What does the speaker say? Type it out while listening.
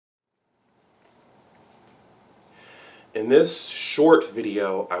In this short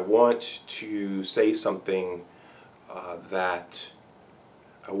video, I want to say something I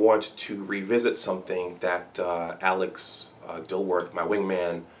want to revisit something that Alex Dilworth, my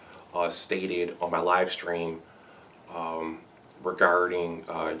wingman, stated on my live stream regarding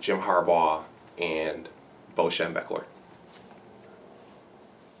Jim Harbaugh and Bo Schembechler.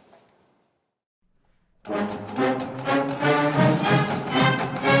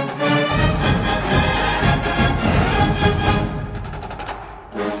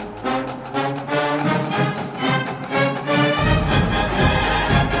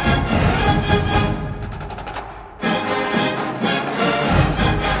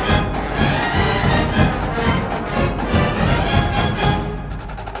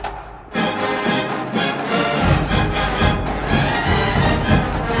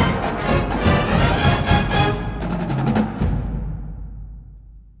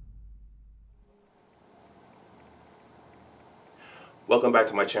 Welcome back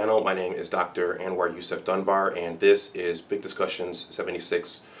to my channel. My name is Dr. Anwar Yusuf Dunbar, and this is Big Discussions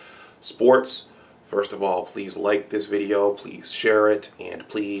 76 Sports. First of all, please like this video, please share it, and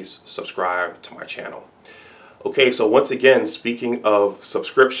please subscribe to my channel. Okay, so once again, speaking of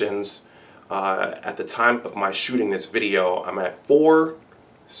subscriptions, at the time of my shooting this video, I'm at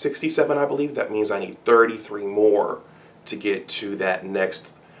 467, I believe. That means I need 33 more to get to that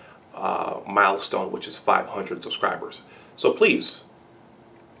next milestone, which is 500 subscribers. So please,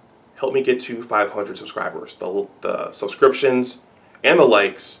 help me get to 500 subscribers. The subscriptions and the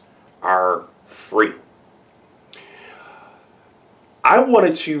likes are free. I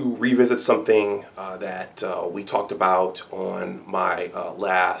wanted to revisit something that we talked about on my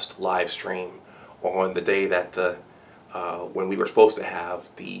last live stream on the day that when we were supposed to have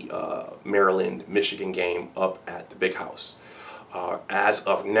the Maryland-Michigan game up at the Big House. As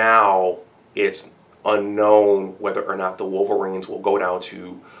of now, it's unknown whether or not the Wolverines will go down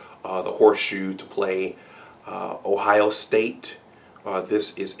to the Horseshoe to play Ohio State.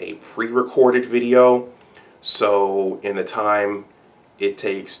 This is a pre-recorded video, so in the time it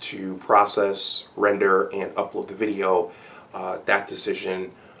takes to process, render, and upload the video, that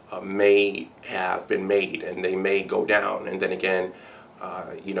decision may have been made, and they may go down, and then again,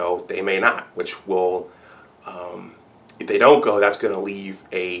 you know, they may not, which will, if they don't go, that's going to leave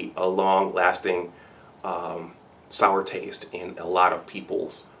a long-lasting sour taste in a lot of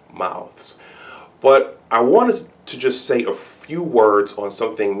people's mouths. But I wanted to just say a few words on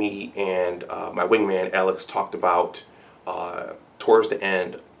something me and my wingman Alex talked about towards the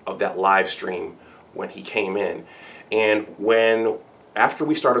end of that live stream when he came in. And after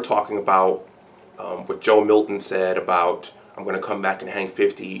we started talking about what Joe Milton said about I'm going to come back and hang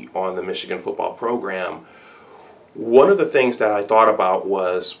 50 on the Michigan football program, one of the things that I thought about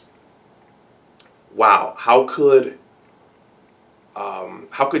was, wow, how could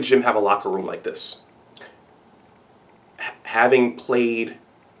Jim have a locker room like this? Having played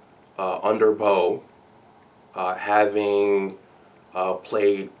under Bo, having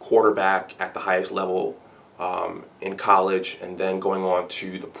played quarterback at the highest level in college, and then going on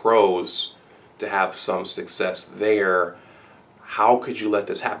to the pros to have some success there, how could you let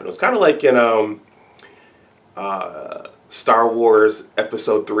this happen? It was kind of like in Star Wars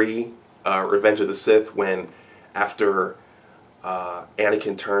Episode 3, Revenge of the Sith, when after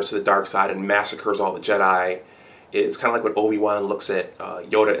Anakin turns to the dark side and massacres all the Jedi, it's kind of like when Obi-Wan looks at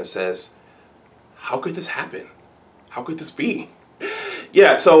Yoda and says, how could this happen? How could this be?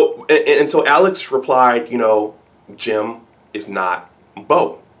 Yeah, so so Alex replied, you know, Jim is not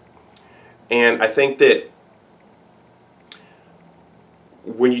Bo. And I think that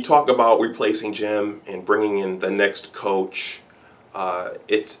when you talk about replacing Jim and bringing in the next coach,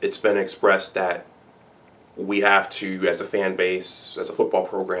 it's been expressed that we have to, as a fan base, as a football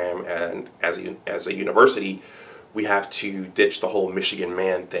program, and as a university, we have to ditch the whole Michigan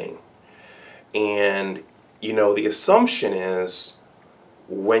man thing. And you know, the assumption is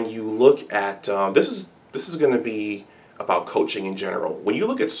when you look at this is going to be about coaching in general. When you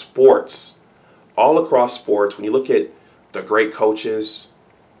look at sports, all across sports, when you look at the great coaches,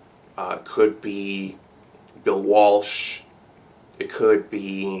 it could be Bill Walsh, it could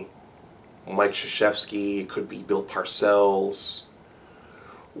be Mike Krzyzewski, it could be Bill Parcells.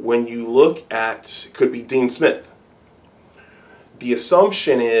 When you look at, it could be Dean Smith. The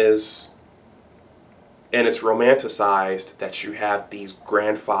assumption is, and it's romanticized, that you have these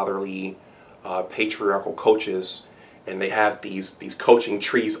grandfatherly, patriarchal coaches, and they have these coaching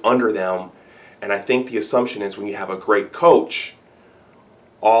trees under them. And I think the assumption is when you have a great coach,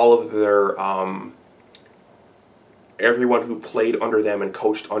 all of their everyone who played under them and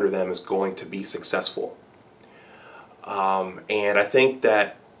coached under them is going to be successful. And I think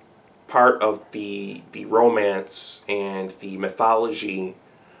that part of the romance and the mythology,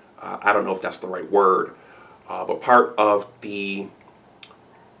 I don't know if that's the right word, but part of the,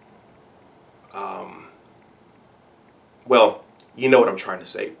 well, you know what I'm trying to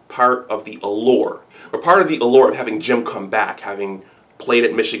say, part of the allure, or part of the allure of having Jim come back, having played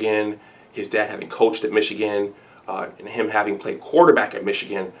at Michigan, his dad having coached at Michigan, and him having played quarterback at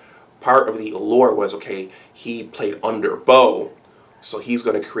Michigan, part of the allure was, okay, he played under Bo, so he's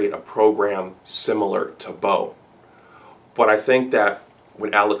going to create a program similar to Bo. But I think that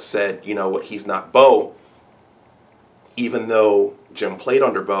when Alex said, you know what, he's not Bo, even though Jim played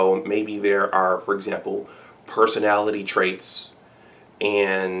under Bo, maybe there are, for example, personality traits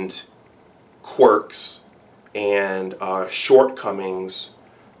and quirks and shortcomings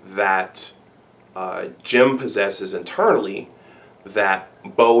that Jim possesses internally that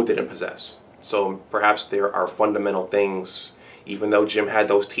Bo didn't possess. So perhaps there are fundamental things, even though Jim had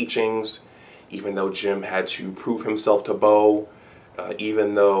those teachings, even though Jim had to prove himself to Bo,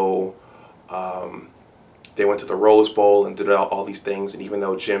 even though they went to the Rose Bowl and did all these things, and even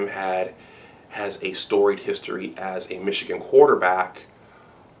though Jim has a storied history as a Michigan quarterback,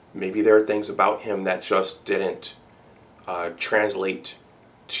 maybe there are things about him that just didn't translate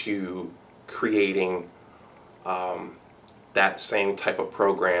to creating that same type of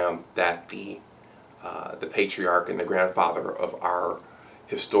program that the patriarch and the grandfather of our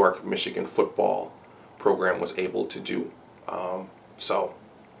historic Michigan football program was able to do.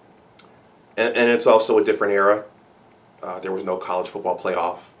 And it's also a different era. There was no college football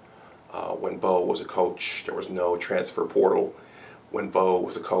playoff when Bo was a coach. There was no transfer portal when Bo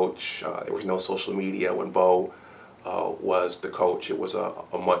was a coach. There was no social media when Bo was the coach. It was a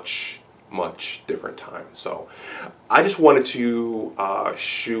much, much different time. So I just wanted to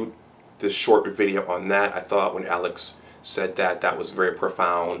shoot this short video on that. I thought when Alex said that, that was very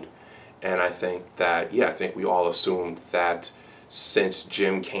profound. And I think that, yeah, I think we all assumed that since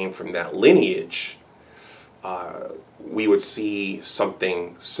Jim came from that lineage, we would see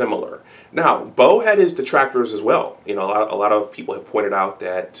something similar. Now, Bo had his detractors as well. You know, a lot of people have pointed out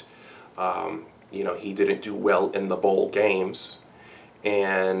that, you know, he didn't do well in the bowl games.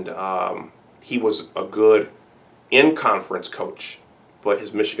 And he was a good in-conference coach, but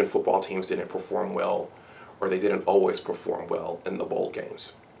his Michigan football teams didn't perform well, or they didn't always perform well in the bowl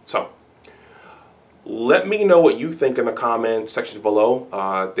games. So let me know what you think in the comment section below.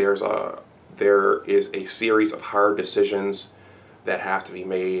 There is a series of hard decisions that have to be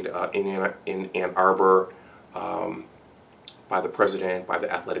made in Ann Arbor by the president, by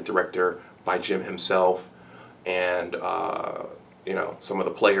the athletic director, by Jim himself, and you know, some of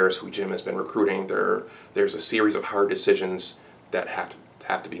the players who Jim has been recruiting. There's a series of hard decisions that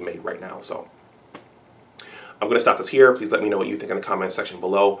have to be made right now. So I'm going to stop this here. Please let me know what you think in the comment section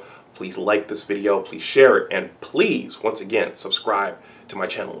below. Please like this video, please share it, and please, once again, subscribe to my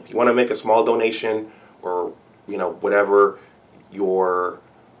channel. If you want to make a small donation, or, you know, whatever your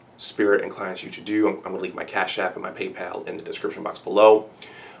spirit inclines you to do, I'm going to leave my Cash App and my PayPal in the description box below.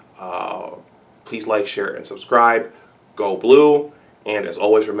 Please like, share, and subscribe. Go Blue. And as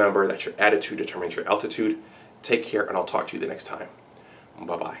always, remember that your attitude determines your altitude. Take care, and I'll talk to you the next time.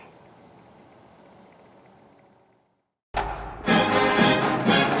 Bye-bye.